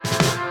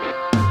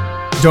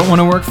Don't want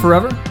to work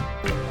forever?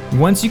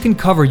 Once you can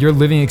cover your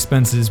living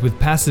expenses with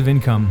passive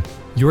income,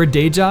 your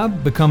day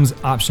job becomes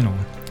optional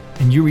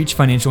and you reach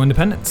financial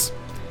independence.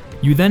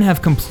 You then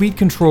have complete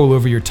control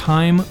over your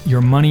time,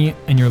 your money,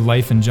 and your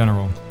life in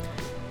general.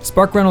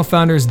 Spark Rental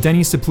founders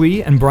Denny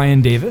Suplee and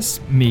Brian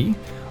Davis, me,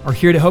 are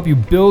here to help you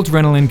build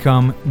rental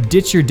income,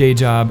 ditch your day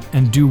job,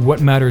 and do what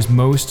matters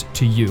most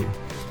to you.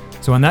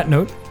 So on that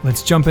note,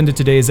 let's jump into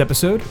today's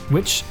episode,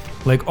 which,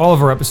 like all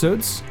of our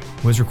episodes,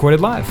 was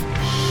recorded live.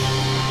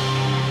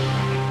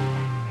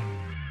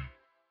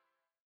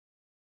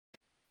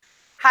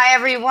 Hi,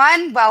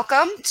 everyone.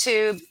 Welcome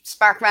to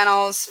Spark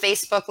Rentals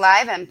Facebook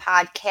Live and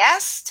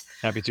podcast.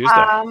 Happy Tuesday.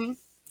 I'm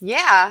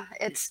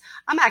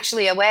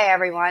actually away,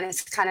 everyone.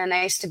 It's kind of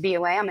nice to be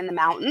away. I'm in the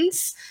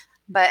mountains,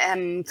 but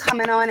I'm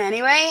coming on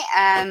anyway.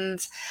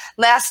 And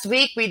last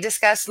week we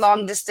discussed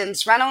long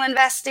distance rental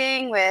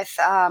investing with,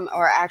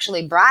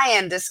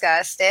 Brian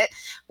discussed it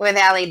with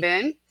Allie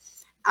Boone.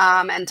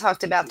 And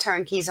talked about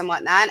turnkeys and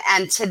whatnot.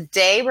 And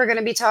today we're going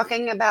to be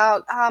talking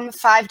about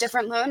 5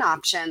 different loan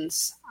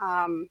options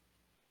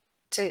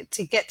to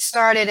get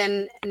started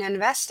in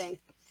investing.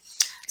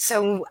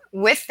 So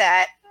with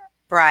that,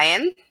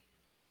 Brian,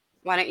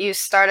 why don't you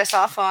start us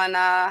off on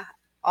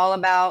all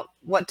about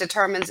what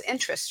determines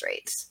interest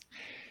rates?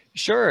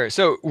 Sure.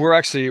 So we're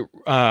actually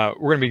we're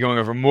going to be going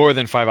over more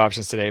than 5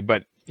 options today,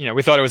 but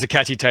we thought it was a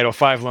catchy title: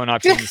 5 loan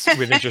options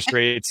with interest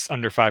rates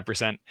under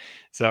 5%.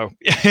 So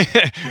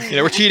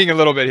we're cheating a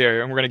little bit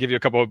here, and we're going to give you a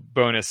couple of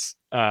bonus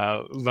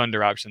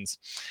lender options.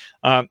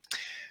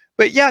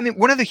 But yeah,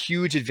 one of the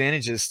huge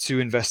advantages to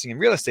investing in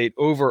real estate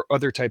over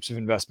other types of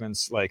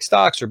investments like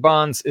stocks or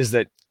bonds is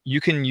that you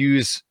can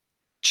use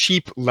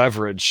cheap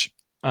leverage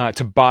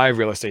to buy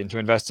real estate and to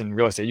invest in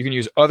real estate. You can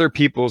use other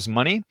people's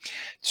money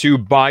to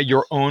buy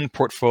your own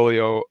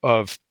portfolio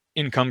of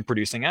income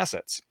producing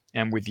assets.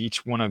 And with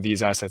each one of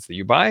these assets that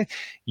you buy,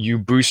 you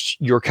boost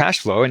your cash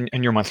flow and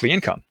your monthly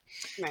income.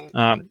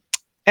 Right.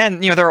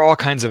 And there are all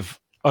kinds of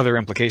other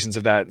implications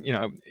of that.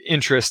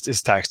 Interest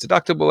is tax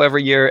deductible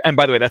every year. And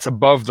by the way, that's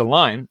above the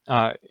line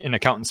in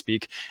accountant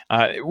speak,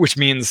 which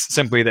means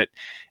simply that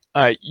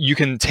you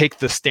can take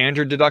the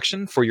standard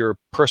deduction for your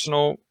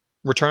personal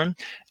return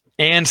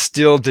and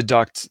still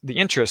deduct the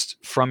interest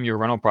from your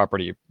rental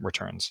property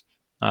returns.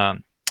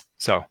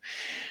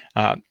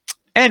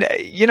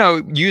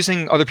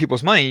 Using other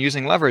people's money,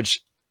 using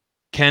leverage,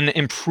 can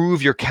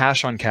improve your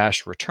cash on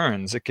cash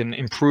returns. It can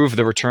improve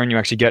the return you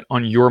actually get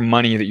on your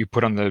money that you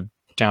put on the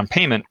down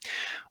payment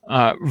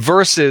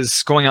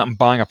versus going out and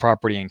buying a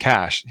property in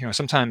cash.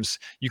 Sometimes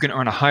you can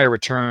earn a higher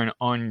return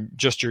on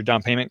just your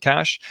down payment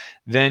cash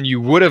than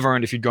you would have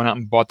earned if you'd gone out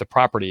and bought the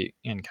property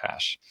in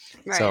cash.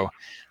 Right. So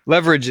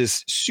leverage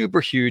is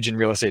super huge in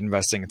real estate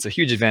investing. It's a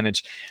huge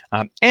advantage.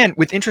 And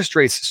with interest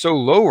rates so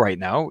low right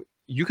now,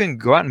 you can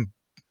go out and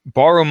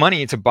borrow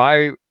money to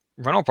buy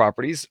rental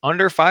properties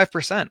under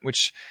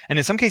 5%, and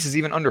in some cases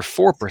even under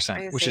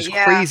 4%, which is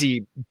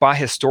crazy by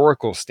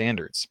historical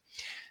standards.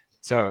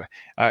 So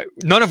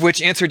none of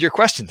which answered your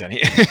question,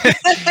 Denny.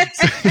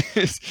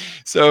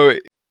 So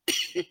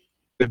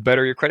the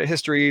better your credit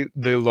history,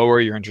 the lower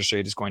your interest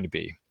rate is going to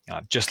be.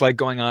 Just like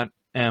going out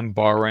and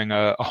borrowing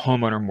a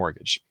homeowner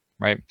mortgage,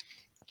 right?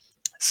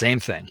 Same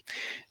thing.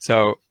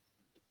 So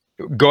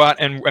go out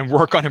and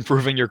work on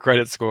improving your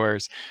credit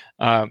scores.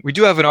 We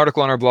do have an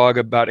article on our blog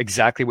about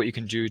exactly what you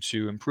can do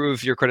to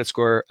improve your credit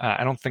score.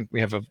 I don't think we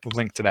have a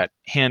link to that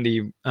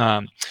handy,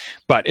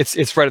 but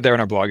it's right there on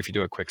our blog if you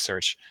do a quick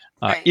search.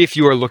 Right. If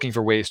you are looking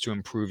for ways to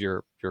improve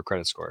your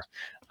credit score.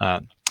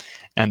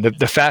 And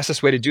the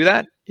fastest way to do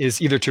that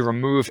is either to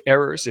remove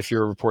errors if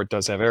your report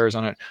does have errors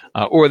on it,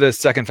 or the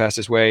second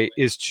fastest way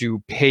is to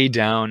pay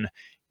down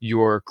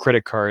your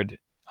credit card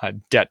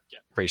debt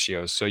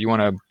ratios. So you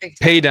want to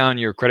pay down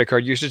your credit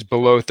card usage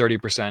below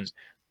 30%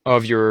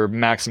 of your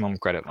maximum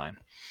credit line.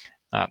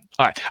 All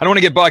right, I don't want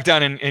to get bogged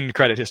down in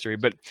credit history,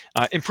 but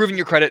improving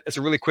your credit is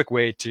a really quick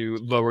way to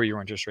lower your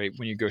interest rate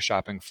when you go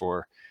shopping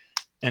for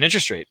an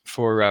interest rate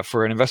for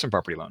an investment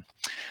property loan.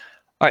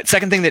 All right,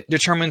 second thing that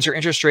determines your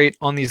interest rate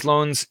on these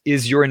loans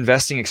is your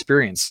investing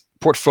experience.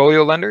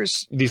 Portfolio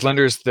lenders, these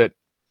lenders that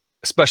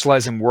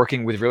specialize in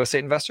working with real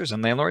estate investors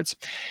and landlords,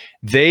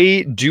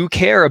 they do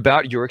care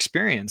about your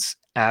experience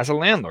as a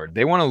landlord.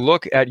 They want to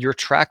look at your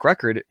track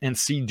record and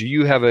see, do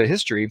you have a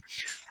history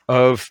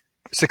of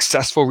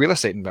successful real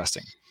estate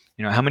investing?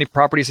 How many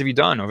properties have you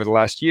done over the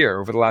last year,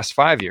 over the last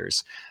 5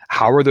 years?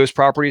 How are those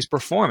properties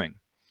performing?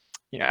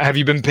 Have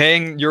you been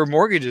paying your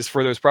mortgages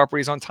for those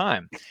properties on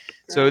time? Right.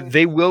 So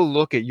they will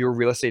look at your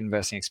real estate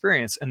investing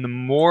experience, and the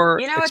more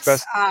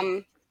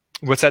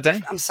what's that,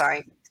 Danny? I'm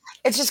sorry.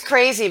 It's just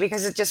crazy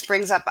because it just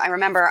brings up, I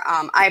remember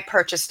I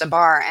purchased a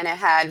bar and it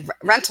had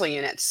rental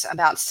units,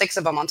 about 6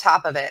 of them on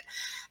top of it.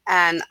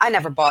 And I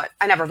never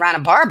ran a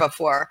bar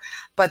before,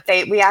 but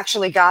we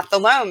actually got the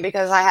loan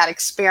because I had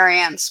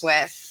experience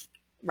with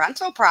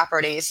rental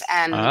properties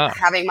and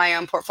having my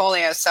own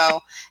portfolio.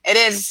 So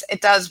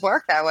it does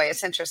work that way.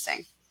 It's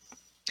interesting.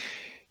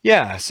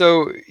 Yeah.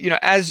 So,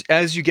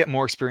 as you get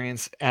more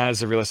experience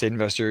as a real estate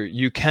investor,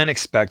 you can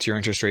expect your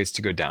interest rates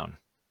to go down.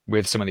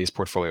 with some of these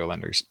portfolio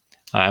lenders.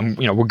 And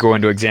we'll go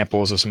into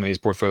examples of some of these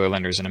portfolio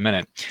lenders in a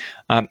minute.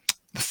 The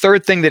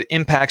third thing that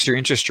impacts your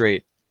interest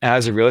rate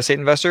as a real estate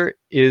investor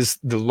is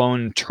the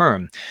loan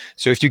term.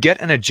 So if you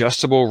get an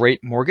adjustable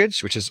rate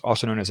mortgage, which is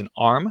also known as an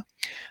ARM,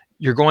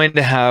 you're going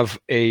to have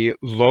a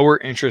lower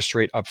interest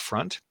rate up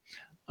front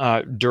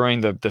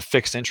during the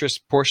fixed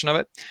interest portion of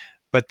it.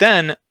 But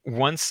then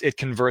once it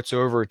converts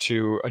over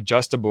to an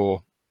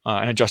adjustable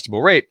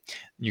rate,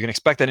 you can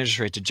expect that interest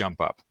rate to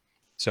jump up.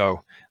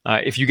 So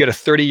if you get a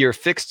 30-year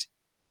fixed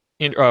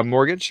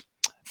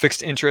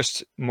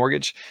interest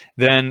mortgage,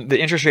 then the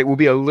interest rate will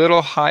be a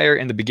little higher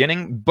in the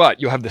beginning,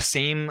 but you'll have the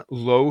same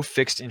low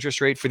fixed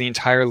interest rate for the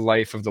entire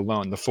life of the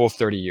loan, the full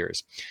 30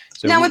 years.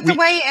 So now, with the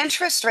way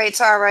interest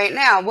rates are right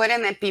now,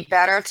 wouldn't it be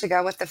better to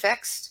go with the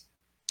fixed?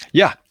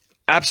 Yeah,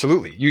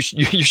 absolutely. You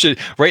should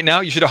right now.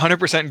 You should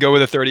 100% go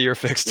with a 30-year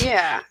fixed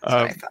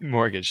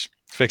mortgage,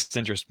 fixed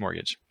interest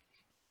mortgage.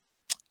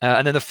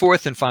 And then the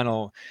fourth and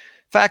final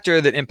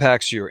factor that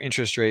impacts your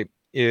interest rate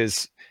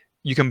is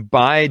you can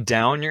buy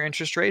down your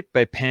interest rate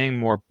by paying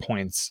more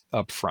points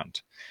up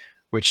front,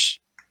 which,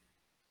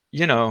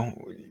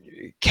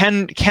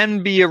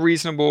 can be a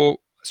reasonable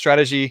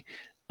strategy.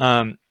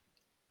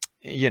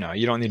 You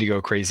don't need to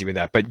go crazy with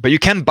that, but you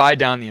can buy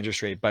down the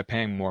interest rate by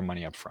paying more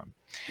money up front.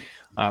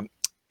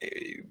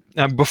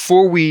 Now,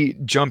 before we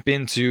jump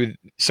into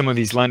some of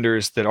these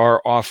lenders that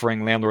are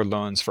offering landlord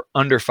loans for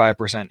under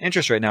 5%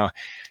 interest right now,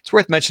 it's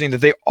worth mentioning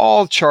that they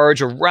all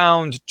charge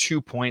around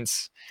 2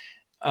 points.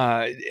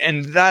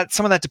 And that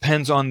some of that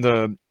depends on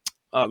the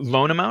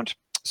loan amount.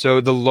 So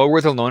the lower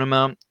the loan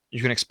amount,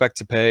 you can expect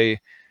to pay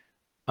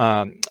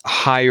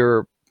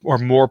higher or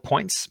more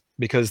points,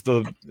 because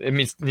it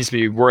needs to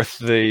be worth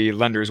the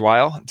lender's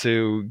while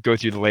to go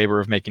through the labor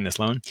of making this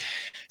loan.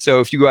 So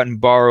if you go out and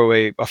borrow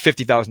a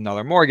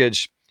 $50,000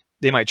 mortgage,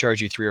 they might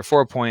charge you 3 or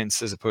 4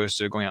 points, as opposed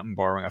to going out and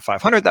borrowing a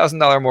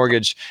 $500,000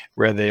 mortgage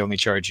where they only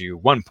charge you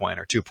 1 point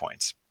or 2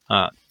 points.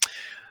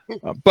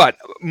 But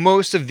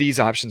most of these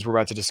options we're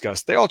about to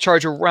discuss, they all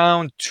charge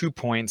around 2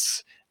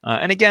 points.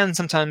 And again,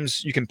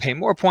 sometimes you can pay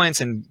more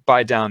points and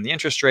buy down the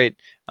interest rate.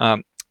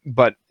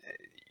 But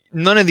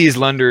none of these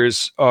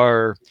lenders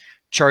are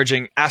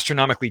charging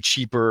astronomically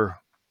cheaper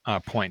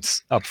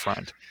points up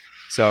front.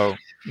 So,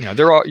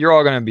 you're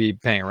all going to be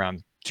paying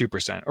around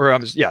 2%, or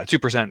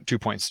 2%, 2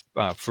 points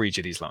for each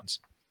of these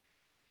loans.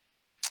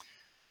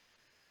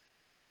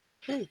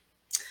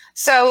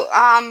 So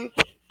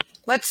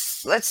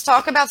let's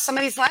talk about some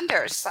of these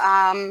lenders.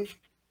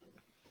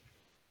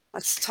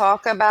 Let's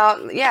talk about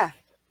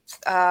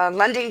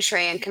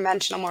LendingTree and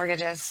conventional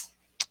mortgages.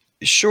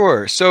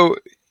 Sure. So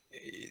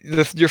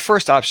your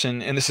first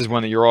option, and this is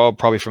one that you're all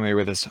probably familiar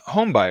with as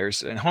home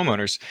buyers and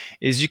homeowners,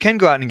 is you can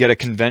go out and get a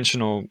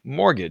conventional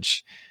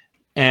mortgage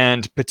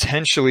and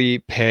potentially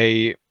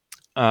pay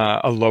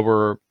a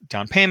lower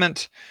down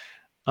payment.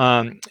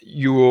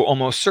 You will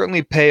almost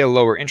certainly pay a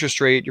lower interest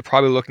rate. You're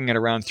probably looking at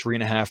around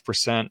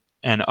 3.5%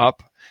 and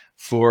up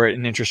for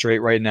an interest rate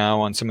right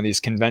now on some of these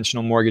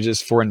conventional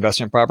mortgages for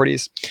investment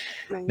properties.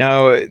 Right.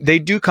 Now, they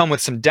do come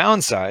with some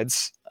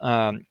downsides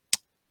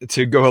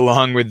to go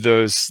along with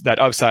that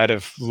upside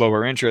of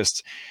lower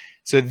interest.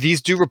 So these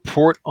do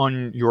report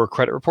on your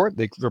credit report.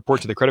 They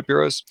report to the credit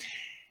bureaus.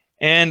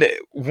 And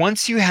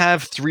once you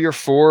have 3 or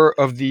 4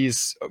 of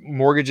these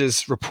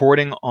mortgages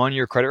reporting on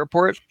your credit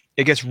report,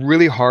 it gets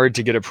really hard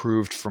to get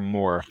approved for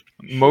more.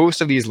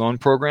 Most of these loan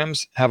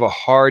programs have a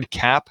hard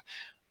cap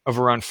of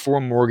around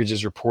 4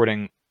 mortgages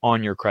reporting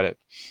on your credit.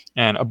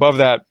 And above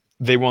that,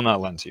 they will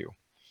not lend to you.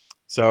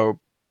 So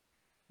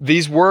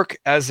these work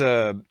as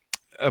a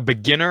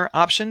beginner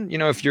option.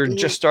 If you're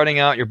just starting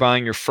out, you're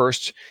buying your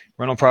first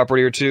rental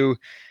property or 2,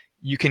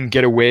 you can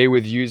get away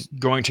with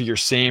going to your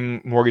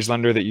same mortgage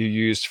lender that you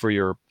used for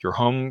your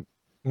home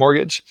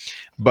mortgage.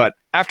 But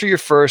after your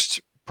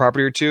first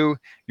property or 2,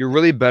 you're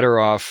really better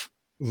off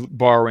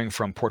borrowing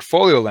from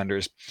portfolio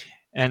lenders.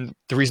 And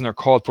the reason they're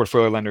called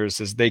portfolio lenders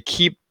is they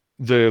keep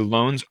the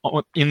loans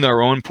in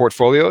their own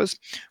portfolios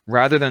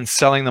rather than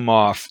selling them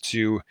off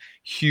to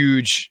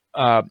huge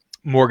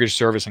mortgage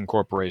servicing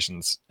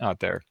corporations out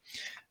there.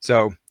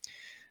 So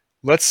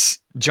let's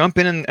jump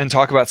in and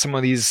talk about some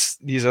of these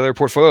other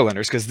portfolio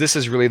lenders, because this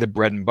is really the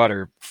bread and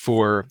butter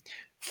for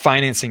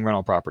financing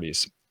rental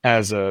properties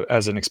as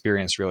an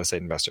experienced real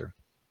estate investor.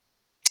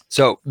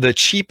 So the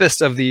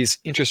cheapest of these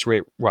interest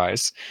rate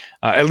wise,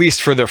 at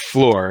least for the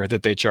floor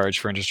that they charge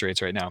for interest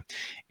rates right now,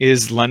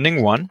 is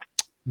LendingOne.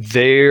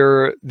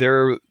 Their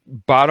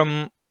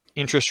bottom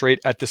interest rate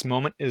at this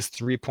moment is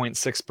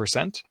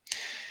 3.6%.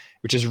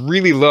 Which is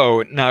really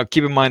low. Now,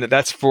 keep in mind that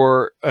that's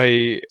for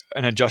an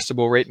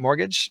adjustable rate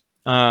mortgage.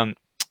 Their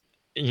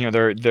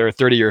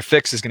 30-year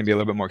fix is going to be a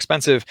little bit more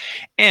expensive.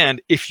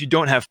 And if you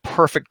don't have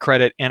perfect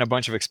credit and a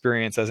bunch of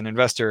experience as an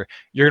investor,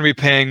 you're going to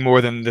be paying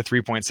more than the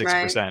 3.6%.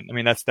 Right. I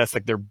mean, that's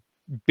like their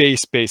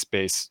base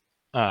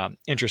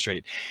interest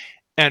rate.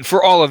 And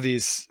for all of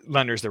these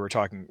lenders that we're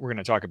going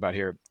to talk about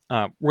here,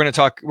 we're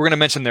going to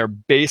mention their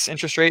base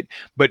interest rate,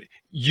 but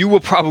you will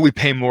probably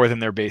pay more than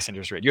their base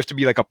interest rate. You have to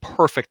be like a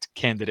perfect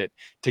candidate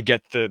to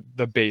get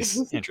the base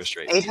interest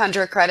rate.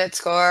 800 credit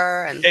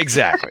score. And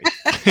Exactly.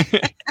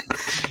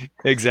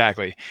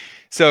 Exactly.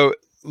 So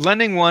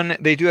Lending One,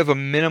 they do have a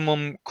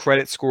minimum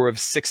credit score of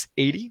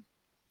 680.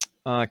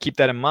 Keep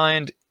that in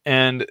mind.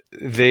 And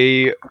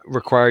they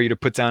require you to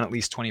put down at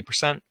least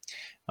 20%.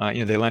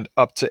 They lend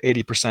up to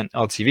 80%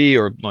 LTV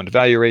or loan to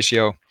value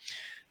ratio.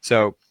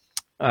 So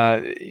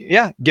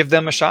give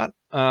them a shot.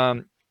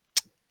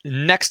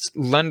 Next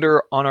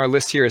lender on our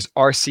list here is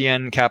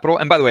RCN Capital.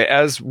 And by the way,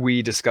 as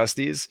we discuss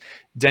these,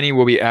 Denny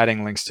will be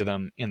adding links to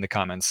them in the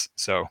comments.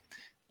 So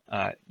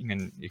you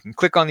can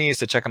click on these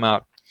to check them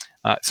out.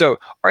 So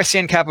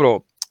RCN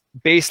Capital,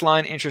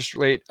 baseline interest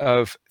rate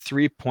of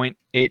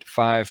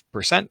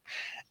 3.85%.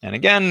 And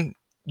again,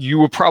 you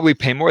will probably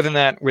pay more than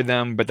that with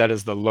them, but that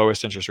is the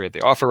lowest interest rate they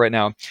offer right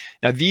now.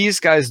 Now, these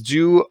guys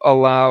do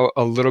allow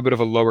a little bit of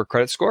a lower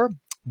credit score.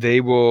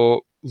 They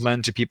will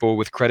lend to people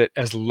with credit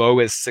as low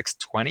as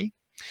 620.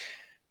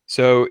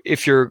 So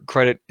if your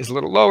credit is a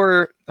little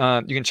lower,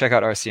 you can check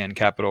out RCN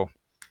Capital,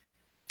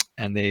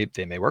 and they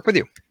may work with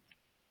you.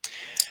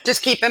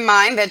 Just keep in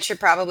mind that you're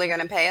probably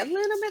going to pay a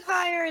little bit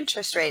higher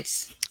interest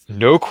rates.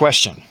 No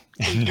question.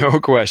 No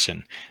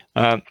question.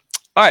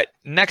 All right,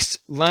 next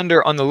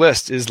lender on the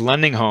list is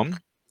Lending Home.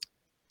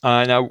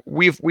 Now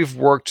we've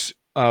worked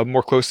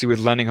more closely with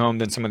Lending Home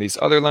than some of these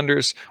other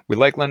lenders. We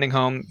like Lending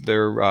Home;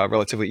 they're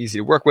relatively easy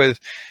to work with.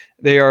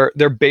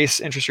 Their base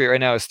interest rate right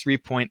now is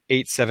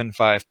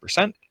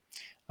 3.875%.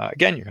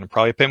 Again, you're going to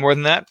probably pay more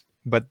than that,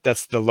 but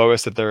that's the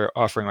lowest that they're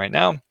offering right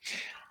now.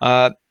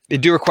 They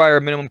do require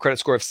a minimum credit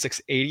score of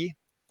 680.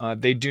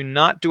 They do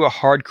not do a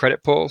hard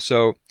credit pull,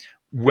 so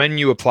when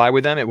you apply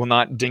with them, it will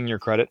not ding your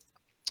credit.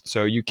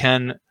 So you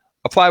can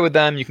apply with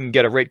them, you can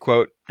get a rate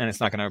quote, and it's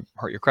not going to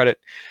hurt your credit.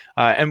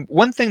 And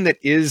one thing that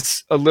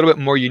is a little bit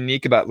more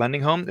unique about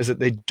Lending Home is that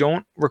they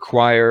don't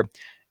require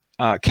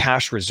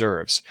cash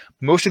reserves.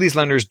 Most of these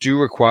lenders do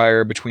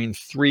require between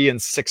 3 and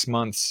 6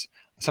 months,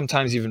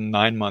 sometimes even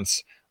 9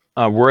 months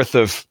worth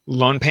of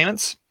loan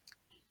payments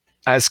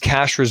as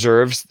cash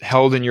reserves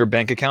held in your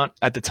bank account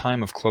at the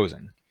time of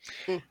closing.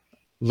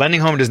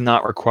 Lending Home does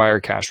not require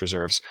cash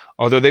reserves,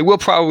 although they will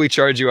probably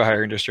charge you a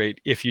higher interest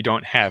rate if you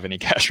don't have any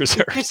cash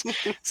reserves.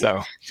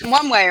 So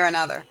one way or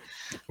another,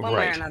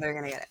 way or another,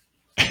 you're going to get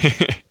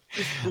it.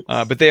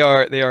 But they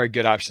are a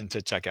good option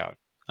to check out.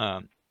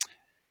 All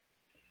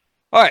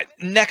right,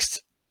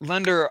 next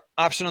lender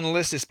option on the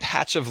list is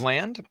Patch of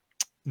Land.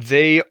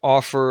 They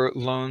offer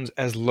loans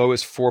as low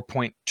as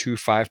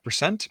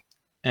 4.25%,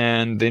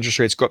 and the interest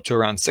rates go up to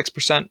around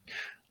 6%.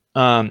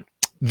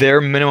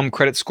 Their minimum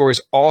credit score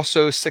is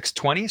also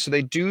 620, so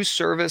they do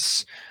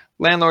service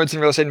landlords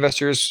and real estate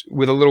investors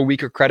with a little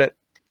weaker credit.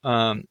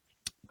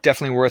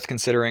 Definitely worth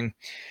considering.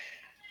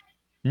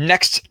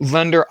 Next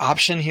lender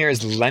option here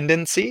is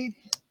Lendency.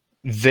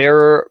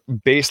 Their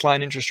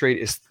baseline interest rate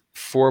is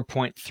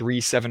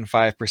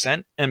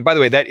 4.375%. And by the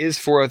way, that is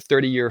for a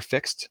 30-year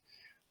fixed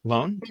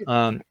loan.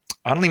 I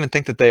don't even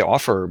think that they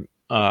offer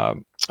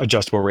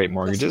adjustable rate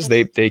mortgages.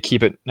 They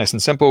keep it nice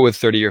and simple with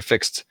 30-year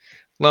fixed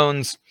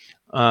loans.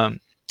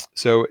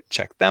 So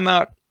check them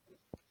out.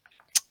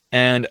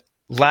 And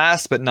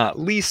last but not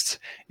least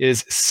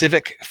is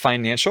Civic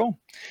Financial.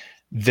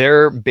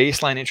 Their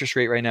baseline interest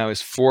rate right now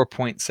is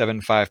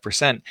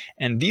 4.75%.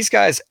 And these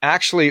guys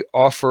actually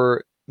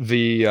offer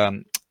they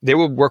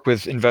will work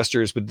with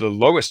investors with the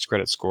lowest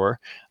credit score.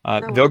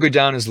 They'll go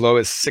down as low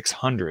as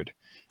 600.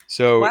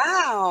 So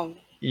wow.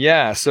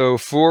 Yeah. So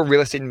for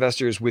real estate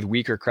investors with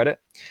weaker credit,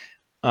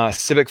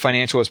 Civic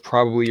Financial is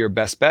probably your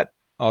best bet,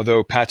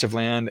 although Patch of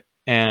Land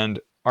and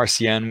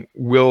RCN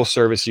will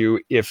service you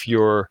if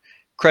your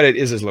credit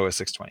is as low as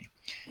 620.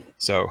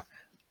 So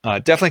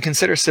definitely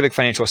consider Civic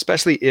Financial,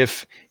 especially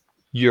if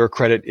your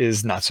credit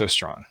is not so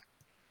strong.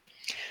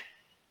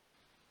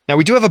 Now,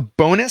 we do have a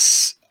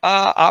bonus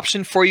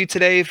option for you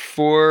today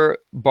for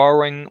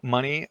borrowing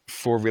money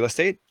for real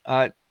estate.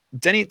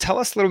 Denny, tell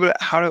us a little bit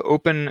how to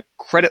open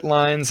credit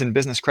lines and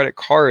business credit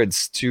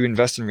cards to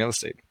invest in real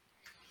estate.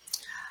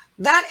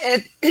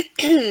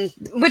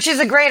 Which is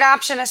a great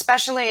option,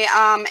 especially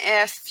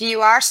if you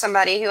are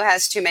somebody who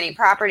has too many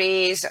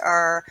properties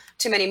or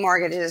too many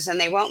mortgages and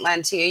they won't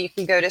lend to you. You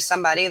can go to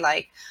somebody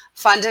like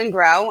Fund and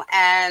Grow,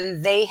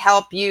 and they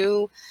help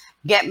you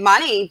get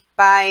money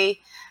by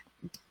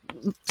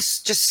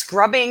just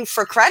scrubbing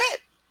for credit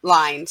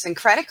lines and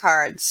credit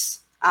cards.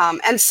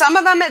 And some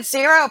of them at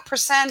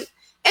 0%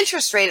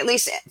 interest rate, at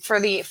least for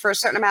a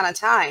certain amount of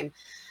time.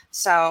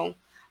 So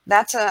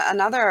that's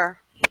another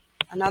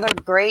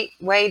great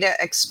way to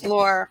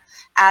explore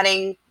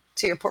adding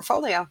to your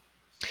portfolio.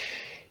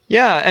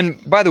 Yeah.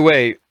 And by the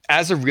way,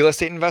 as a real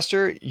estate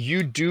investor,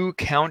 you do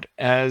count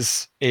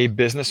as a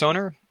business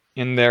owner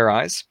in their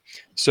eyes.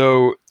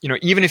 So,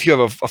 even if you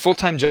have a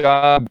full-time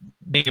job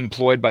being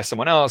employed by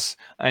someone else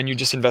and you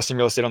just invest in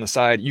real estate on the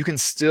side, you can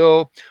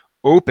still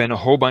open a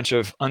whole bunch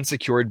of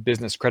unsecured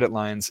business credit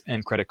lines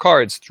and credit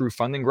cards through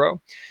Fund and Grow.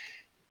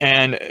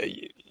 And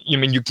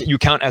you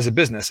count as a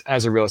business,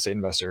 as a real estate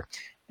investor.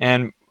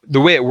 And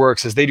the way it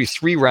works is they do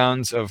 3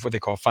 rounds of what they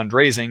call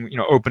fundraising,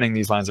 opening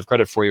these lines of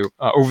credit for you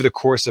over the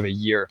course of a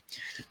year.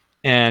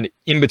 And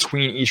in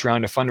between each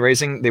round of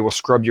fundraising, they will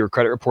scrub your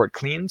credit report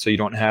clean, so you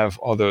don't have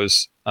all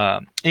those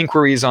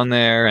inquiries on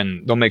there,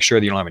 and they'll make sure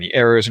that you don't have any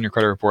errors in your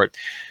credit report.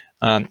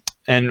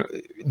 And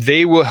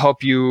they will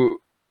help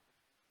you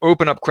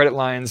open up credit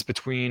lines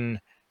between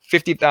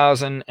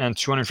 $50,000 and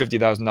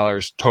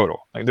 $250,000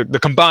 total, like the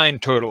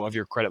combined total of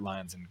your credit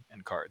lines and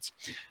cards.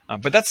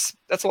 But that's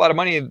a lot of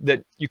money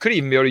that you could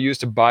even be able to use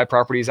to buy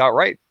properties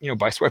outright,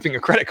 by swiping a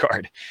credit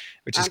card,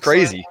 which is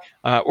crazy.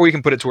 Or you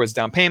can put it towards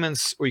down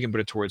payments, or you can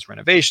put it towards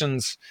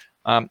renovations.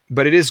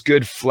 But it is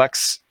good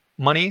flex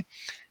money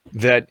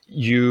that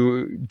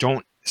you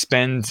don't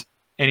spend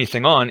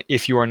anything on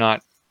if you are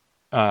not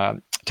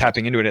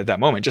tapping into it at that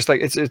moment. Just like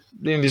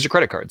these are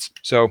credit cards,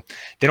 so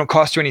they don't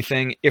cost you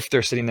anything if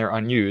they're sitting there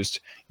unused.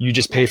 You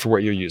just pay for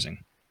what you're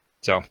using.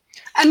 So,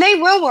 and they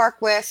will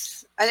work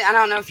with, I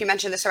don't know if you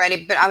mentioned this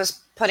already, but I was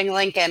putting a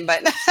link in,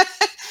 but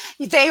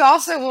they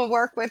also will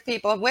work with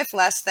people with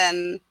less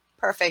than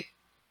perfect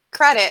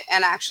credit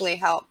and actually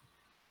help.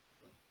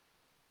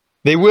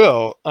 They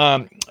will.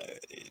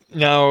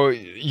 Now,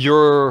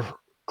 your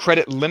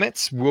credit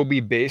limits will be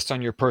based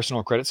on your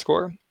personal credit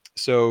score.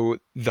 So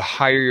the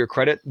higher your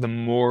credit, the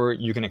more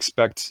you can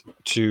expect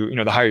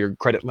to, the higher your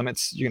credit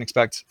limits you can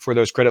expect for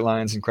those credit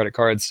lines and credit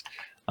cards.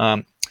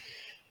 But,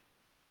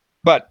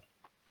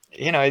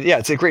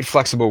 it's a great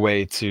flexible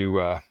way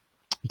to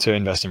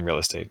invest in real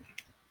estate.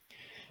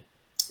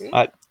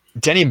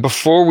 Denny,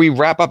 before we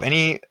wrap up,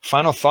 any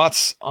final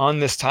thoughts on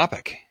this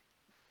topic?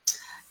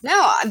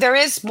 No, there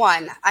is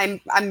one.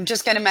 I'm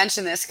just going to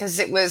mention this because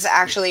it was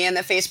actually in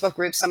the Facebook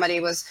group. Somebody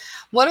was,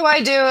 what do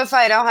I do if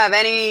I don't have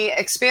any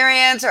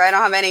experience, or I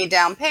don't have any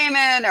down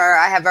payment, or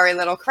I have very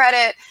little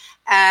credit?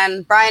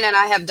 And Brian and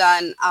I have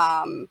done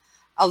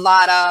a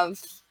lot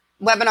of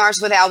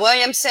webinars with Al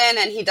Williamson,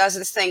 and he does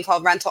this thing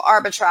called rental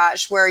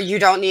arbitrage, where you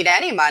don't need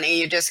any money.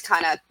 You just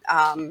kind of,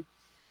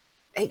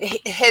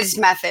 his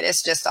method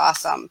is just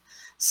awesome.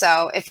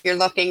 So if you're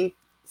looking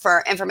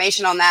for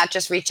information on that,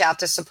 just reach out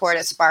to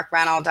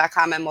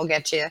support@sparkrental.com and we'll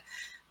get you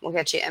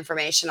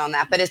information on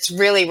that. But it's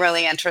really,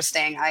 really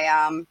interesting.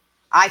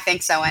 I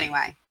think so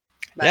anyway.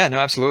 But. Yeah, no,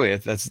 absolutely.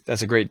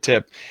 That's a great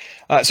tip.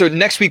 So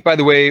next week, by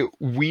the way,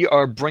 we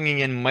are bringing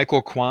in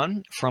Michael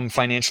Kwan from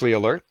Financially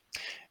Alert.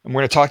 And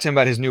we're going to talk to him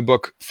about his new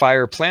book,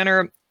 Fire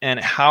Planner,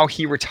 and how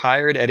he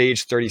retired at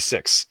age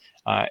 36,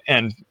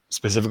 and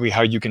specifically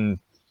how you can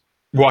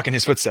walk in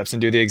his footsteps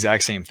and do the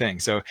exact same thing.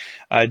 So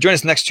join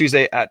us next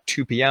Tuesday at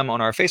 2 p.m. on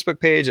our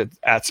Facebook page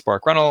at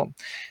Spark Rental,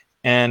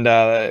 and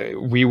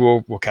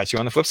we'll catch you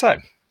on the flip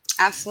side.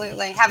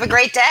 Absolutely. Have a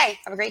great day.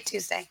 Have a great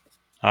Tuesday.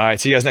 All right.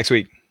 See you guys next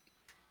week.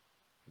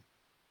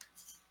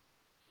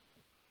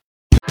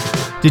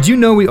 Did you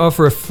know we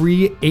offer a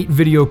free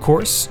 8-video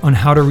course on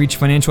how to reach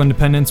financial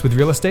independence with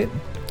real estate?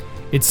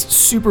 It's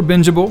super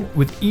bingeable,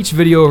 with each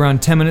video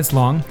around 10 minutes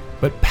long,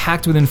 but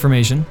packed with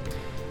information.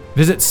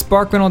 Visit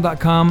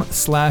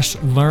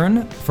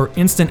sparkrental.com/learn for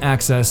instant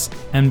access.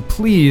 And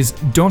please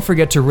don't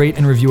forget to rate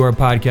and review our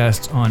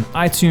podcast on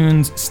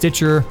iTunes,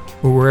 Stitcher,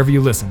 or wherever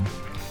you listen.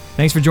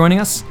 Thanks for joining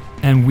us,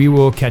 and we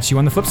will catch you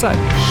on the flip side.